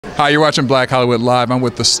Hi, you're watching Black Hollywood Live. I'm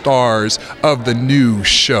with the stars of the new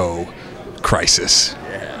show, Crisis.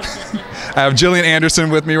 I have Gillian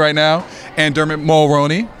Anderson with me right now and Dermot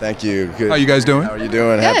Mulroney. Thank you. Good. How are you guys doing? How are you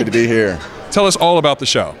doing? Good. Happy to be here. Tell us all about the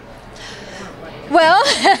show. Well,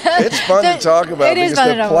 it's fun to talk about because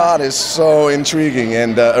the plot is so intriguing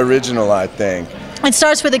and original, I think. It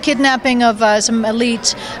starts with the kidnapping of some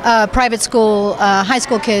elite private school, high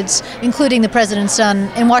school kids, including the president's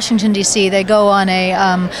son, in Washington, D.C. They go on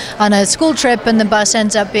a school trip, and the bus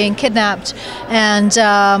ends up being kidnapped. And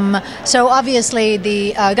so obviously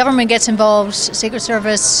the government gets involved, Secret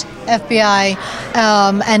Service, FBI,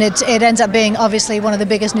 and it ends up being obviously one of the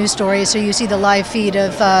biggest news stories. So you see the live feed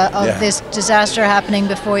of this disaster happening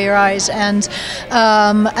before your eyes, and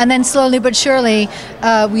then slowly but surely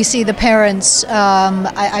we see the parents.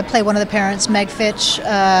 I play one of the parents, Meg Fitch,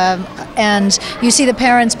 and you see the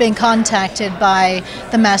parents being contacted by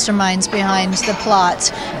the masterminds behind the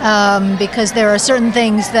plot because there are certain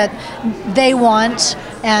things that they want,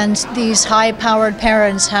 and these high-powered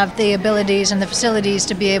parents have the abilities and the facilities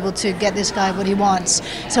to be able to get this guy what he wants.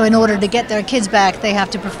 So in order to get their kids back, they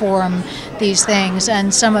have to perform these things,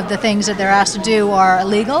 and some of the things that they're asked to do are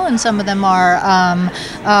illegal, and some of them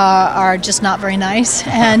are just not very nice.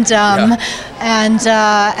 And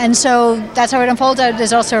and so that's how it unfolds.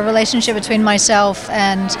 There's also a relationship between myself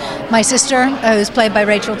and my sister, who's played by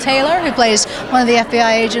Rachel Taylor, who plays one of the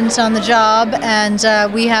FBI agents on the job,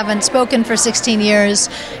 and we haven't spoken for 16 years.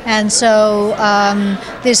 And so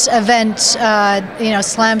this event,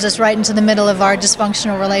 slams us right into the middle of our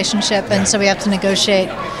dysfunctional relationship, and so we have to negotiate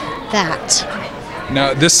that.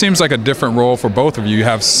 Now, this seems like a different role for both of you. You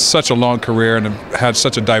have such a long career and have had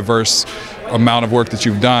such a diverse amount of work that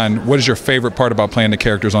you've done. What is your favorite part about playing the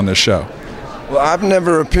characters on this show? Well, I've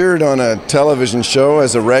never appeared on a television show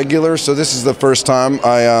as a regular, so this is the first time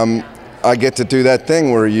I get to do that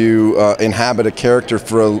thing where you inhabit a character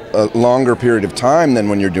for a longer period of time than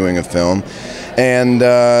when you're doing a film. And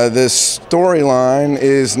the storyline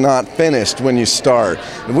is not finished when you start.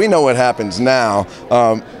 We know what happens now,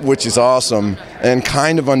 which is awesome and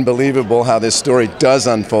kind of unbelievable how this story does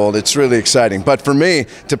unfold. It's really exciting. But for me,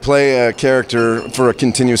 to play a character for a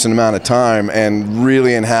continuous amount of time and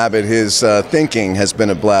really inhabit his thinking has been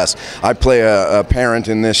a blast. I play a parent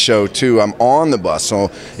in this show too. I'm on the bus, so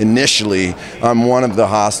initially I'm one of the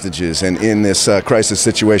hostages and in this crisis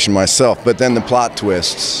situation myself. But then the plot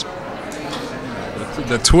twists.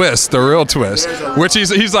 The twist, the real twist, which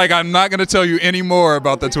he's like, I'm not going to tell you any more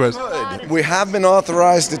about the twist. We have been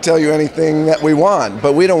authorized to tell you anything that we want,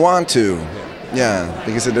 but we don't want to. Yeah,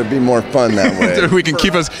 because it'd be more fun that way. We can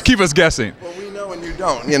keep us guessing. Well, we know and you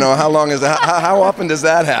don't. You know, how long is that? How often does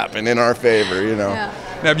that happen in our favor? You know. Yeah.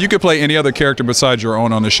 Now, if you could play any other character besides your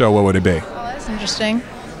own on the show, what would it be? Oh, that's interesting.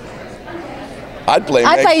 I'd play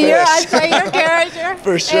your character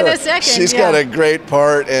for sure. In a second. She's got a great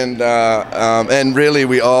part, and really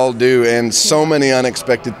we all do. And so many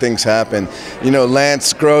unexpected things happen. You know,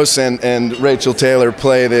 Lance Gross and Rachel Taylor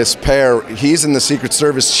play this pair. He's in the Secret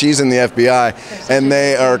Service, she's in the FBI, and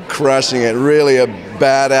they are crushing it. Really a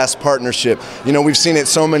badass partnership. You know, we've seen it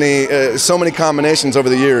so many combinations over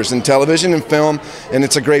the years in television and film, and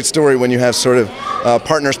it's a great story when you have sort of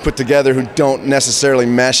partners put together who don't necessarily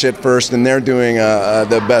mesh at first, and they're doing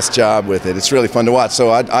the best job with it. It's really fun to watch. So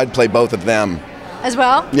I'd play both of them. As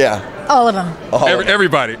well? Yeah. All of them.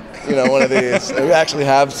 Everybody. You know, one of these. We actually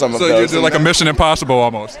have some of those. So you do like a Mission Impossible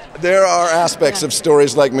almost. There are aspects of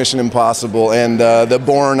stories like Mission Impossible and the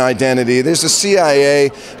Bourne Identity. There's a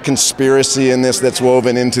CIA conspiracy in this that's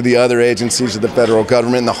woven into the other agencies of the federal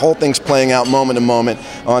government, and the whole thing's playing out moment to moment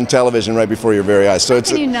on television right before your very eyes. So How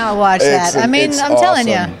can you not watch that? I mean, I'm telling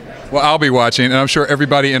you. Well, I'll be watching, and I'm sure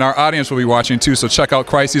everybody in our audience will be watching too, so check out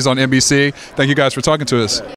Crises on NBC. Thank you guys for talking to us.